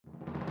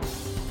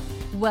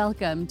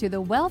Welcome to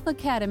the Wealth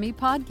Academy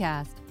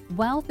podcast.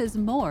 Wealth is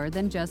more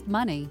than just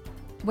money,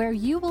 where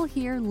you will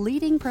hear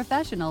leading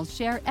professionals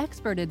share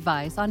expert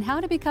advice on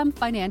how to become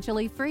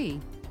financially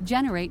free,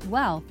 generate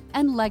wealth,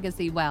 and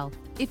legacy wealth.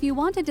 If you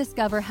want to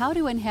discover how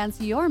to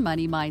enhance your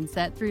money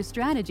mindset through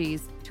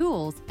strategies,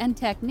 tools, and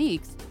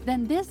techniques,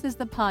 then this is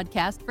the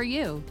podcast for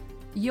you.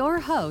 Your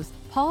host,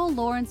 Paul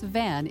Lawrence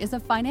Vann, is a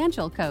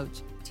financial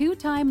coach,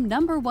 two-time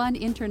 #1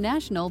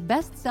 international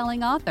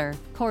best-selling author,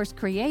 course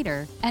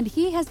creator, and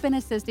he has been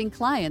assisting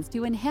clients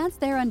to enhance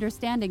their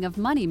understanding of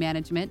money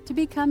management to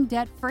become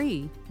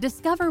debt-free,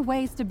 discover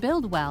ways to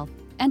build wealth,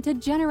 and to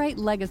generate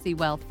legacy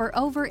wealth for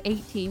over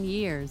 18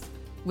 years.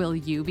 Will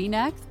you be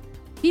next?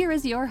 Here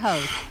is your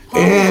host,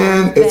 Paul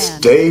And it's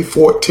Vann. day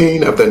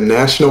 14 of the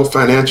National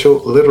Financial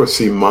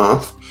Literacy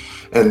Month,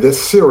 and this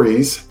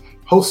series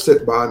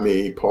hosted by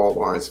me, Paul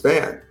Lawrence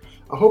Vann.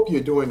 I hope you're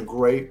doing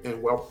great,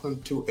 and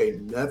welcome to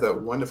another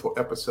wonderful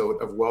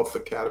episode of Wealth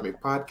Academy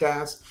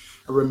Podcast.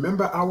 And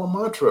remember our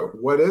mantra.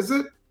 What is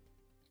it?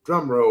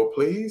 Drum roll,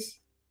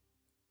 please.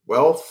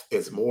 Wealth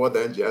is more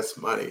than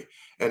just money.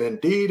 And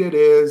indeed it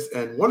is.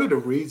 And one of the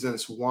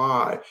reasons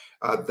why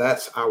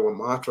that's our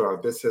mantra,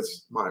 this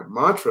is my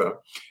mantra,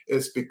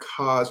 is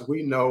because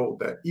we know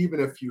that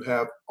even if you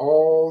have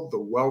all the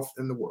wealth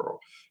in the world,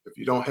 if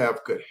you don't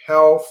have good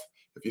health,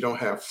 if you don't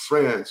have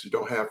friends, you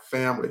don't have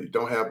family, you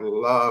don't have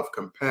love,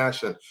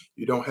 compassion,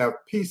 you don't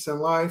have peace in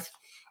life,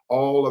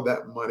 all of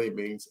that money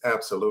means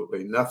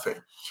absolutely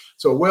nothing.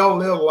 So a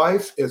well-lived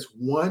life is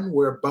one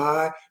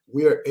whereby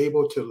we are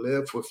able to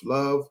live with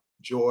love,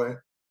 joy,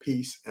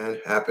 peace,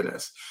 and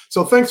happiness.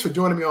 So thanks for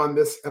joining me on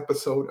this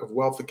episode of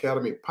Wealth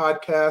Academy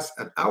Podcast.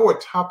 And our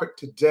topic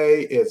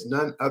today is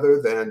none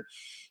other than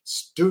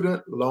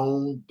student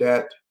loan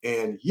debt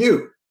and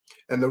you.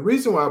 And the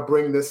reason why I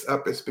bring this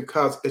up is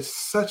because it's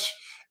such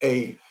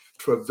a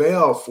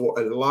travail for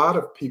a lot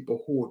of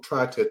people who will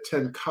try to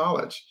attend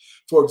college.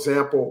 For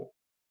example,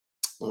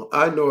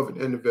 I know of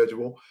an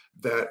individual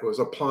that was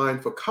applying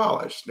for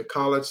college. The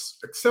college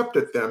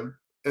accepted them,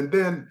 and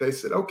then they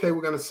said, okay,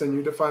 we're going to send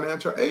you the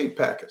financial aid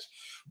package.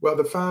 Well,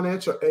 the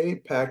financial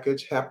aid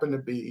package happened to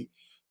be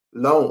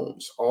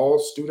loans, all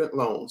student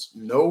loans,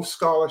 no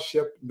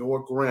scholarship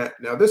nor grant.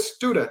 Now, this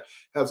student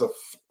has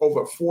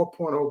over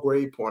 4.0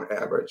 grade point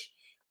average,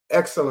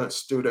 excellent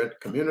student,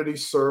 community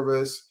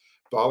service,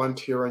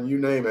 volunteering, you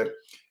name it.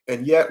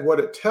 And yet what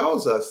it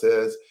tells us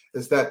is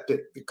that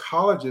the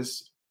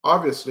colleges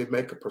obviously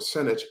make a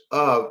percentage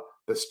of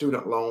the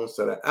student loans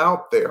that are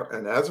out there.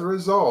 And as a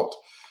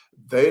result,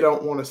 they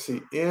don't want to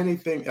see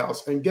anything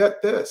else. And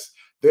get this,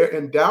 their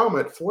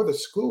endowment for the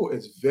school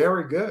is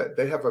very good.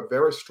 They have a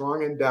very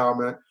strong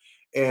endowment.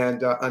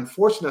 And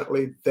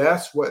unfortunately,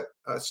 that's what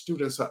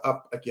students are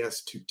up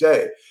against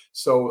today.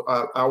 So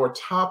our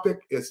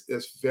topic is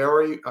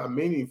very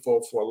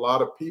meaningful for a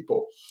lot of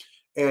people.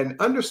 And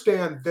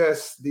understand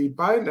this, the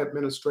Biden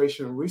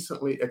administration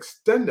recently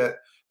extended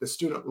the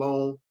student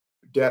loan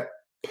debt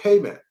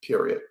payment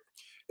period.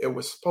 It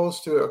was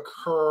supposed to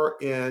occur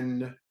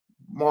in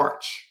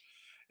March,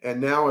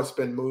 and now it's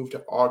been moved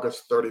to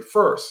August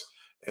 31st.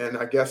 And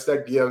I guess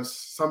that gives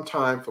some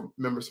time for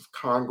members of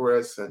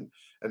Congress and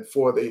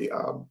for the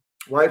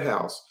White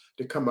House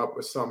to come up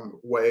with some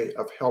way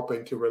of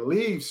helping to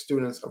relieve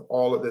students of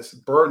all of this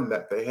burden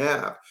that they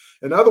have.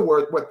 In other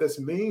words, what this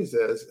means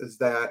is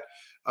that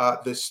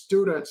the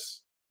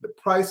students, the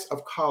price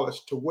of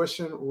college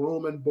tuition,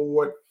 room and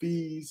board,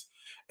 fees,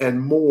 and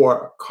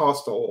more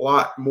cost a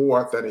lot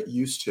more than it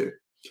used to.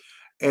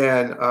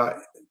 And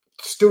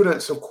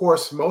students, of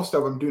course, most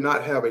of them do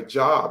not have a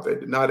job.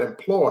 They're not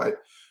employed.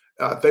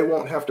 They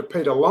won't have to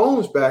pay the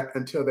loans back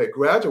until they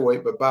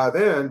graduate. But by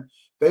then,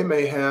 they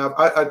may have,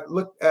 I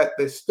looked at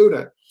the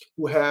student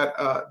who had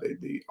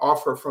the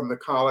offer from the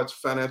college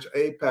financial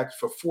aid package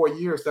for 4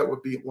 years. That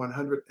would be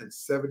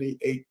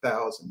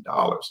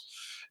 $178,000.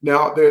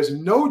 Now, there's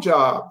no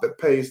job that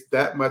pays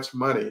that much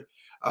money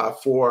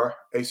for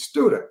a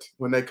student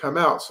when they come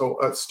out. So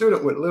a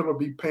student would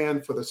literally be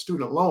paying for the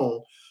student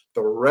loan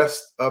the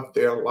rest of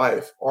their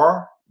life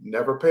or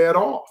never pay it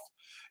off.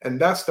 And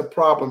that's the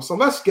problem. So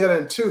let's get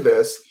into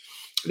this.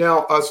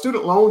 Now,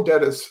 student loan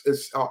debt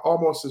is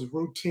almost as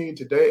routine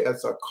today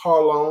as a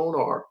car loan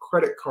or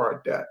credit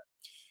card debt.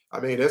 I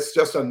mean, it's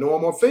just a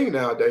normal thing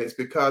nowadays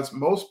because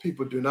most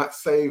people do not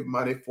save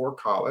money for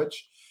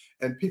college,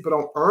 and people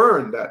don't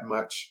earn that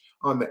much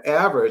on the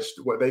average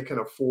where they can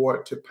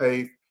afford to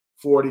pay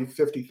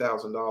 $40,000,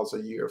 $50,000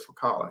 a year for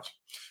college.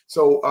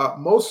 So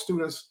most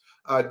students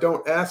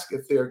don't ask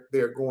if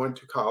they're going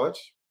to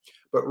college,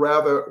 but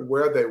rather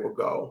where they will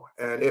go.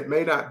 And it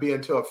may not be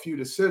until a few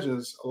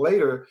decisions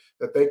later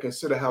that they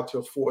consider how to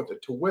afford the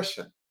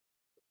tuition.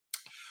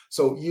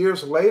 So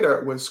years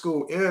later, when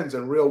school ends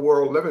and real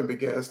world living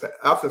begins, the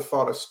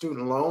afterthought of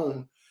student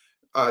loan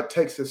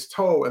takes its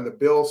toll and the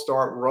bills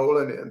start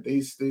rolling in.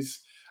 These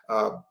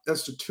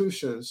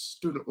institutions,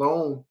 student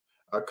loan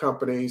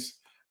companies,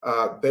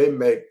 they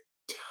make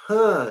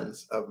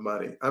tons of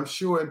money, I'm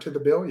sure into the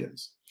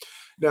billions.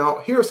 Now,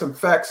 here are some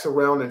facts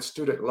surrounding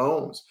student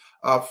loans.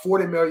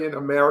 40 million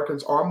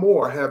Americans or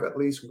more have at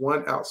least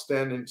one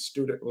outstanding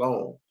student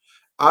loan.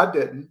 I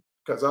didn't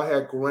because I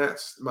had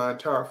grants my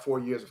entire 4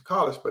 years of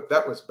college, but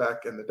that was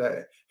back in the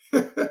day.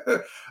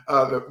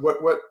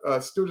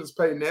 What students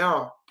pay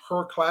now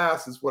per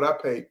class is what I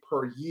paid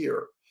per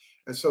year.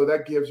 And so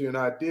that gives you an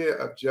idea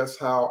of just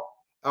how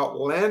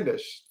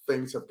outlandish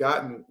things have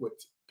gotten with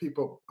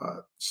people,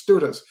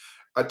 students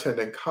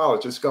attending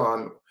college. It's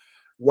gone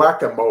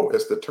whack-a-mole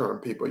is the term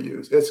people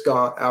use. It's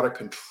gone out of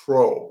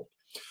control.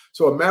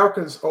 So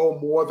Americans owe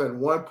more than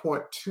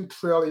 1.2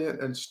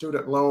 trillion in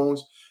student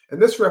loans,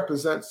 and this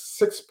represents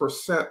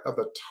 6% of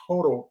the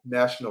total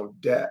national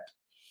debt.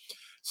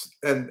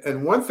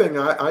 And one thing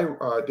I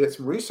did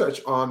some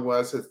research on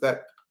is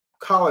that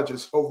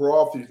colleges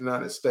overall for the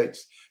United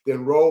States, the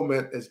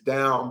enrollment is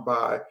down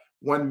by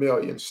 1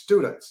 million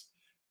students.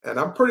 And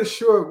I'm pretty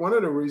sure one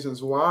of the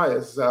reasons why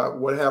is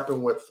what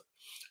happened with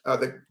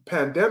the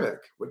pandemic,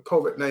 with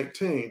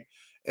COVID-19.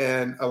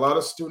 And a lot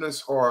of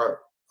students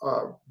are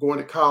going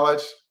to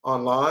college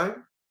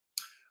online,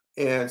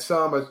 and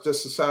some are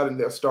just deciding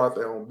they'll start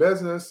their own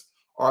business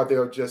or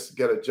they'll just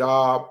get a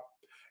job,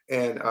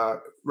 and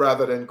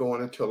rather than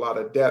going into a lot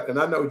of debt. And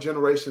I know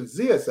Generation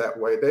Z is that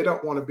way. They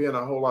don't want to be in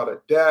a whole lot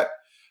of debt.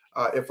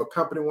 If a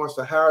company wants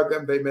to hire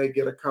them, they may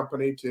get a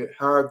company to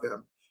hire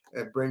them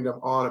and bring them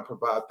on and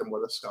provide them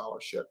with a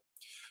scholarship.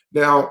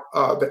 Now,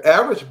 the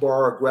average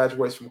borrower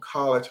graduates from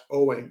college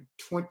owing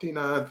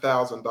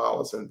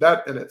 $29,000, and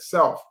that in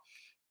itself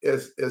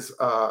is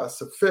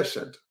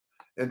sufficient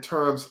in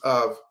terms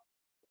of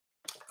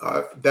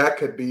that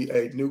could be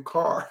a new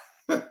car.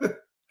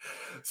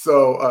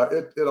 So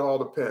it all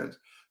depends.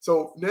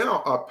 So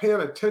now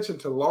paying attention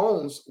to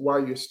loans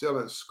while you're still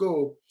in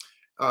school,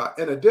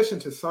 in addition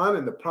to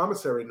signing the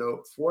promissory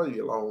note for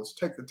your loans,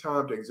 take the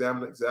time to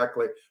examine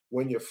exactly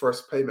when your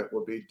first payment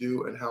will be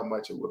due and how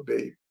much it will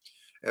be,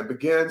 and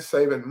begin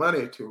saving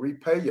money to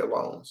repay your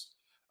loans.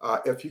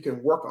 If you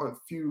can work on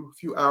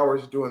few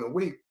hours during the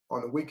week, on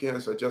the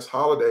weekends or just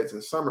holidays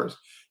and summers,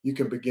 you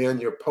can begin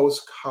your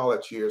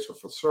post-college years with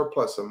a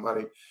surplus of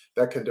money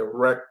that can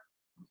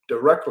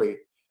directly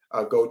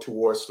go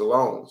towards the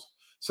loans.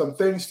 Some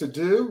things to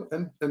do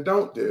and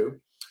don't do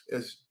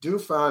is do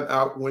find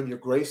out when your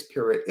grace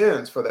period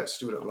ends for that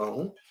student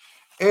loan,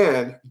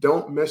 and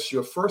don't miss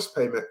your first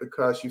payment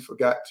because you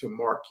forgot to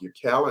mark your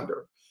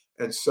calendar.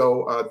 And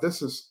so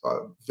this is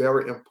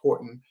very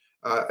important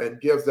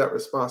and gives that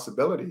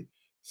responsibility.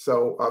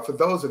 So for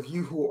those of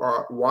you who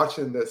are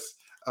watching this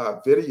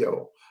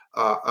video,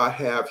 I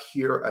have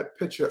here a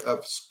picture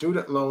of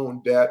student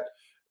loan debt,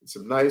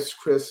 some nice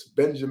crisp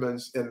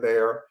Benjamins in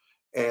there.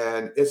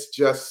 And it's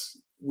just,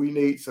 we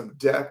need some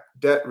debt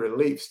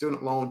relief.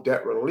 Student loan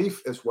debt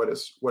relief is what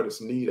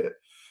is needed.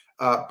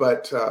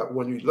 But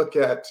when you look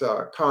at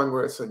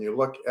Congress and you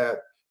look at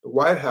the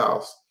White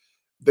House,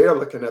 they're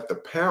looking at the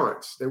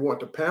parents. They want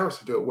the parents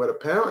to do it, where the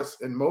parents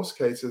in most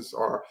cases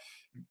are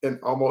in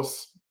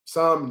almost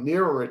some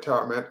near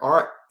retirement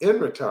or in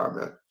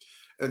retirement.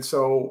 And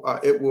so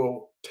it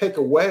will take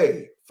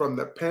away from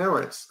the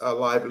parents'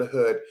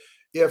 livelihood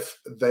if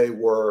they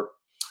were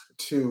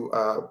to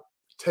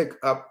take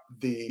up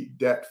the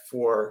debt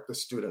for the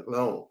student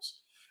loans.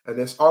 And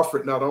it's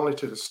offered not only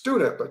to the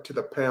student, but to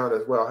the parent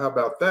as well. How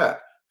about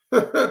that?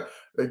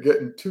 They're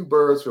getting two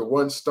birds with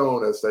one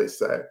stone, as they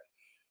say.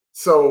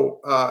 So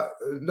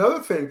another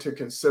thing to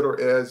consider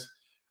is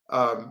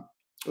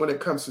when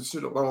it comes to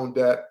student loan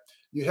debt,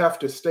 you have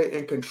to stay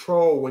in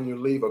control when you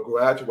leave or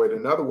graduate.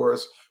 In other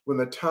words, when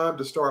the time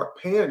to start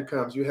paying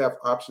comes, you have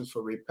options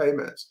for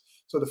repayments.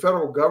 So the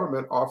federal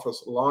government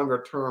offers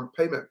longer term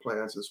payment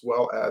plans as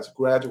well as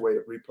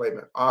graduated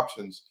repayment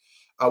options,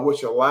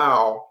 which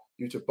allow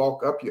you to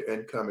bulk up your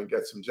income and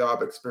get some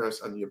job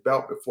experience under your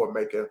belt before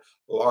making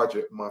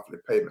larger monthly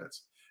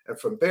payments. And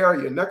from there,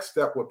 your next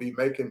step will be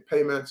making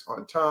payments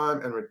on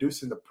time and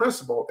reducing the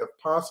principal, if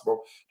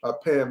possible, by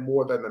paying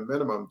more than the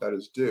minimum that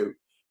is due.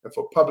 And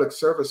for public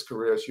service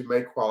careers, you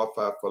may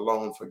qualify for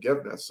loan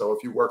forgiveness. So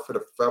if you work for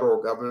the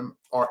federal government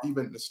or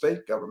even the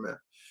state government.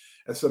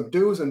 And some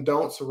do's and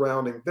don'ts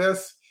surrounding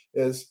this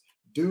is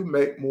do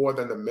make more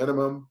than the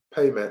minimum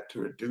payment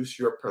to reduce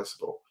your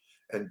principal.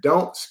 And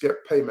don't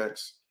skip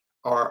payments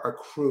or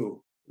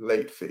accrue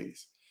late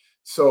fees.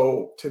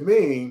 So to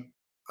me,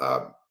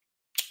 I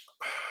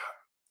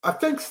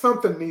think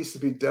something needs to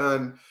be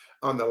done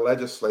on the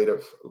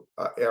legislative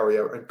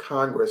area in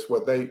Congress where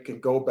they can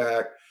go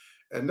back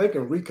and they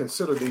can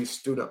reconsider these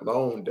student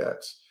loan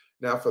debts.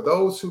 Now, for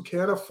those who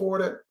can't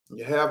afford it,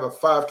 you have a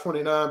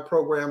 529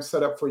 program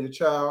set up for your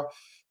child.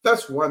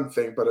 That's one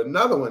thing. But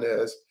another one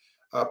is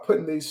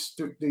putting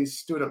these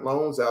student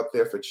loans out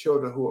there for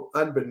children who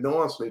are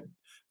unbeknownstly,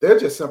 they're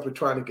just simply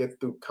trying to get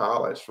through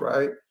college,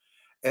 right?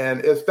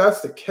 And if that's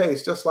the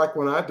case, just like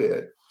when I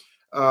did,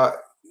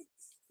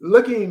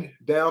 looking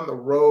down the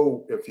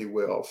road, if you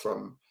will,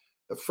 from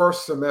the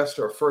first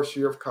semester or first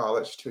year of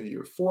college to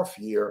your fourth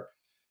year,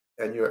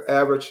 and you're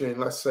averaging,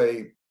 let's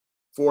say,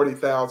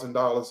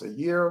 $40,000 a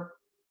year,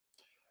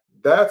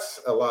 that's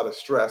a lot of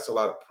stress, a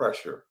lot of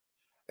pressure.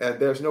 And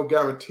there's no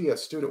guarantee a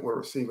student will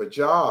receive a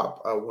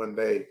job when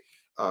they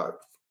uh,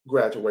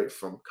 graduate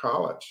from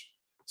college.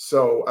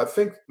 So I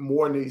think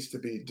more needs to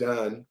be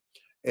done.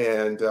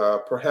 And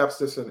perhaps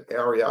this is an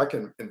area I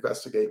can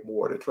investigate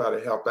more to try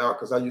to help out,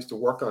 because I used to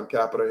work on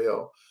Capitol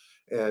Hill.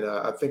 And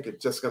I think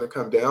it's just going to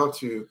come down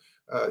to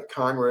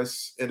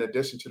Congress, in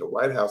addition to the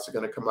White House, are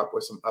going to come up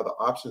with some other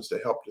options to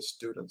help the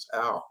students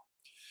out.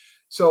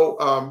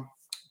 So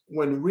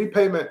when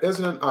repayment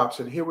isn't an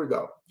option, here we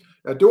go.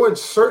 Now, during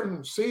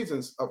certain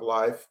seasons of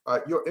life,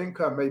 your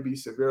income may be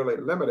severely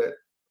limited,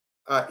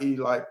 i.e.,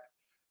 like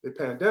the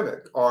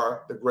pandemic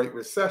or the Great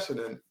Recession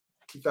in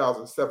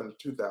 2007 to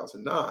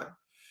 2009.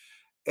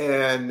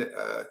 And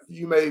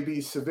you may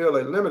be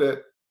severely limited,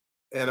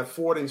 and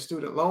affording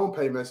student loan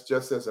payments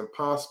just as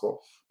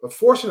impossible. But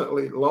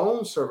fortunately,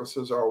 loan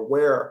servicers are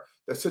aware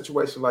that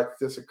situations like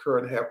this occur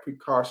and have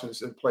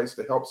precautions in place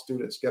to help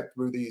students get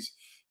through these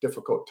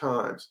difficult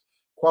times.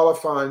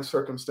 Qualifying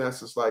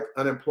circumstances like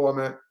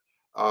unemployment,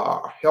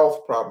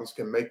 health problems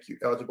can make you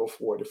eligible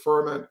for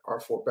deferment or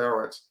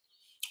forbearance,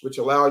 which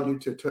allow you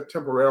to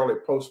temporarily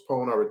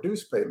postpone or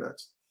reduce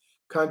payments.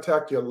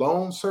 Contact your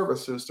loan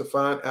servicers to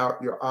find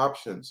out your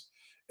options.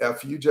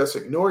 If you just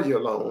ignore your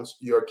loans,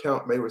 your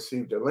account may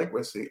receive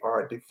delinquency or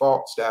a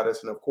default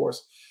status. And of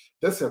course,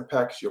 this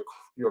impacts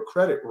your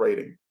credit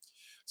rating.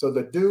 So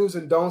the do's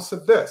and don'ts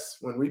of this: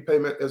 when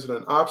repayment isn't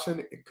an option,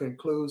 it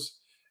concludes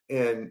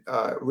and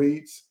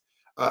reads,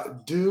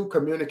 do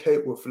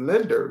communicate with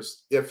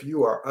lenders if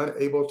you are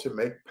unable to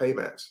make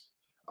payments.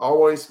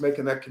 Always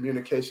making that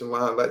communication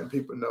line, letting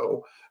people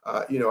know,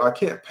 I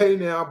can't pay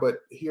now, but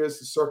here's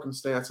the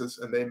circumstances,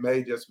 and they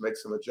may just make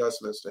some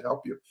adjustments to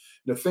help you.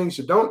 The things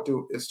you don't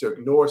do is to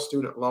ignore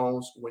student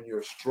loans when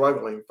you're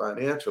struggling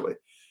financially.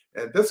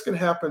 And this can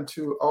happen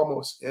to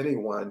almost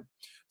anyone.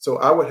 So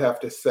I would have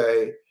to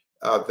say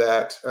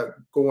that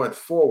going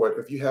forward,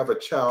 if you have a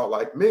child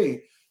like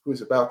me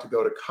who's about to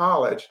go to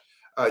college,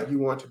 you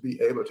want to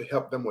be able to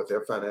help them with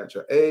their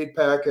financial aid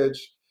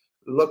package.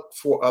 Look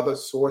for other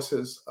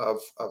sources of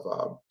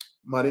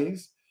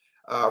monies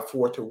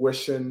for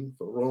tuition,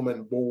 for room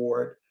and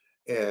board,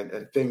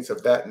 and things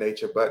of that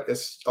nature. But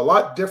it's a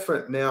lot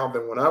different now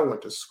than when I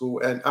went to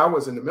school. And I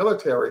was in the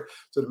military,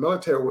 so the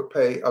military would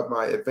pay, of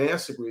my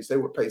advanced degrees, they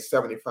would pay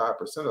 75%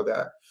 of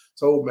that.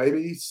 So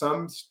maybe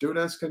some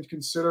students can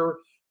consider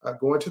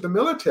going to the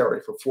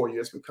military for 4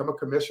 years, become a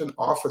commissioned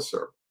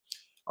officer,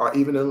 or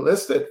even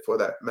enlisted for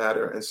that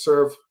matter, and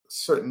serve a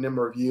certain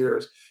number of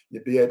years.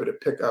 You'd be able to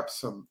pick up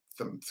some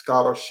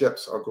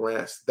scholarships or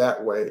grants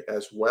that way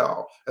as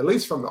well, at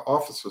least from the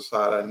officer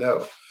side, I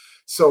know.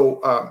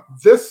 So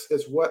this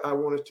is what I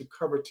wanted to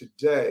cover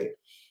today.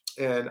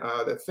 And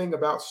the thing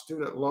about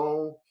student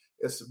loan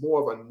is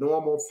more of a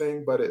normal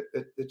thing, but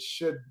it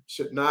should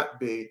not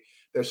be.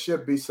 There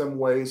should be some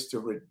ways to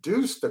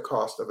reduce the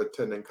cost of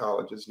attending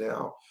colleges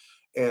now.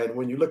 And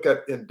when you look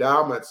at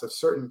endowments of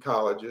certain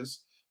colleges,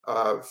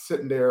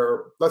 sitting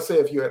there, let's say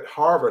if you're at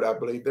Harvard, I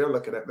believe they're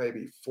looking at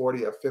maybe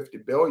 40 or 50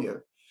 billion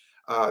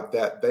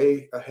that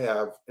they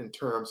have in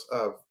terms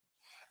of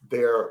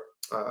their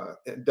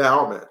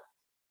endowment.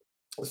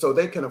 So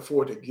they can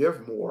afford to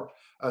give more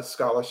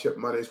scholarship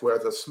monies,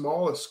 whereas a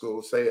smaller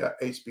school, say a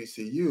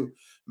HBCU,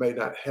 may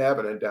not have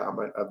an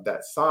endowment of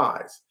that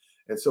size.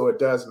 And so it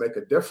does make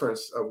a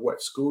difference of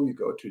what school you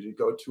go to. Do you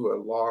go to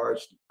a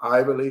large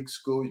Ivy League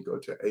school, you go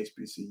to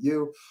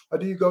HBCU, or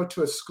do you go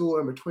to a school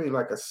in between,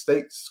 like a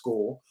state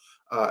school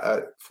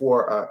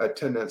for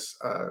attendance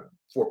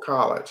for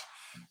college?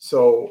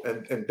 So,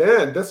 and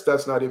then this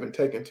does not even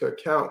take into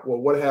account, well,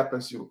 what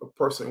happens to a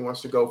person who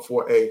wants to go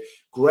for a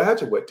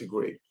graduate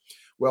degree?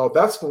 Well,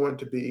 that's going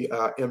to be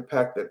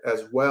impacted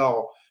as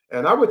well.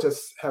 And I would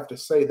just have to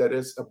say that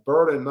it's a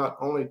burden not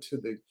only to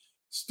the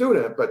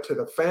student, but to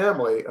the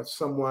family of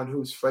someone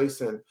who's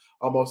facing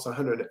almost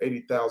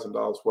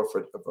 $180,000 worth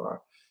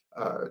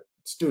of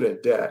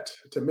student debt.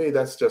 To me,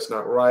 that's just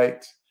not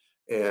right.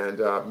 And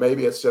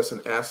maybe it's just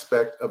an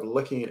aspect of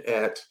looking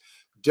at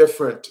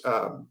different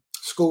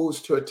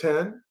schools to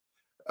attend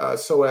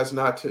so as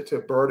not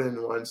to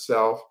burden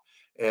oneself.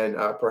 And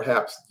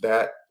perhaps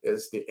that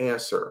is the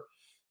answer.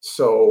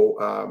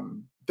 So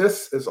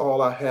this is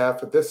all I have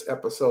for this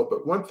episode.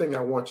 But one thing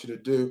I want you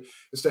to do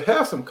is to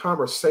have some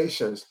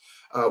conversations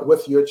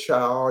with your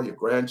child, your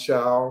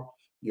grandchild,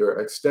 your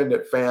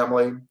extended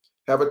family.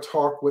 Have a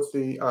talk with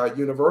the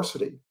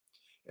university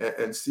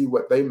and see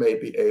what they may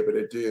be able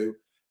to do.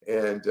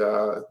 And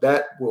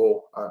that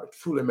will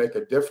truly make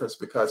a difference,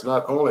 because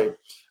not only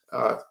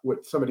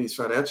with some of these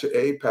financial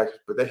aid packages,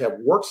 but they have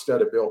work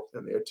study built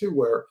in there too,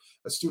 where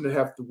a student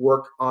have to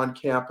work on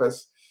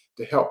campus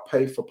to help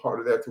pay for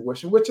part of their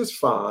tuition, which is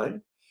fine.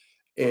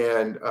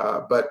 And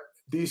but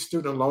these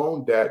student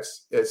loan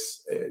debts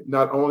is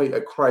not only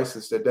a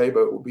crisis today,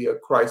 but it will be a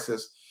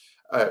crisis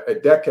a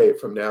decade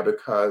from now,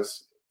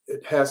 because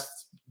it has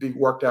to be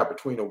worked out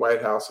between the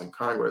White House and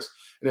Congress.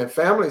 And then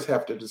families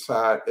have to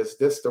decide, is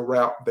this the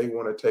route they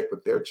want to take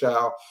with their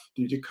child?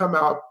 Did you come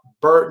out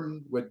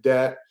burdened with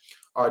debt,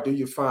 or do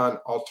you find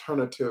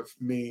alternative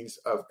means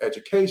of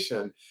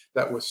education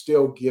that will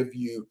still give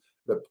you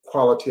the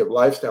quality of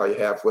lifestyle you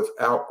have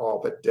without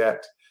all the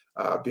debt,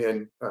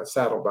 being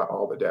saddled by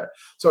all the debt?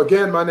 So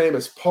again, my name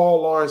is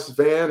Paul Lawrence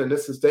Vann, and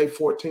this is day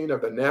 14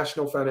 of the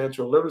National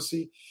Financial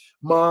Literacy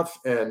Month,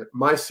 and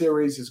my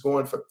series is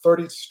going for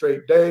 30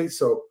 straight days,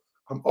 so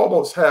I'm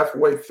almost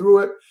halfway through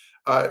it.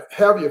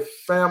 Have your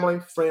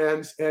family,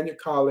 friends, and your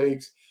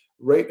colleagues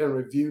rate and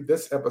review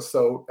this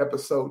episode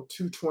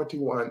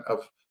 221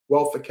 of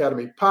Wealth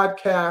Academy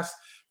podcast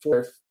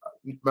for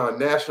my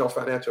National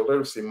Financial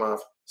Literacy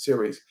Month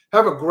series.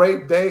 Have a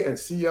great day and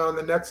see you on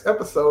the next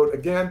episode.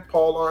 Again,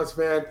 Paul Lawrence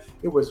Vann,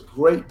 it was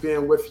great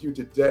being with you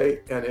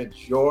today, and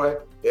enjoy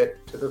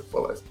it to the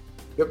fullest.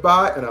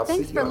 Goodbye, and I'll see you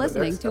on the next episode.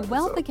 Thanks for listening to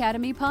Wealth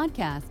Academy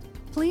Podcast.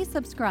 Please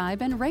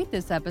subscribe and rate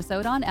this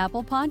episode on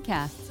Apple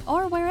Podcasts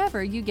or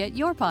wherever you get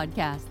your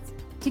podcasts.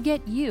 To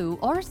get you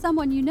or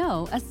someone you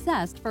know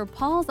assessed for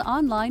Paul's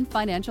online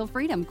financial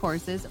freedom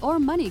courses or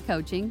money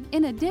coaching,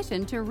 in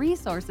addition to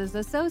resources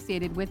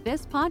associated with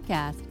this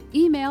podcast,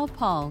 email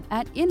Paul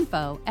at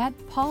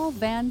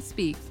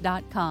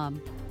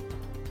info@paulvanspeaks.com.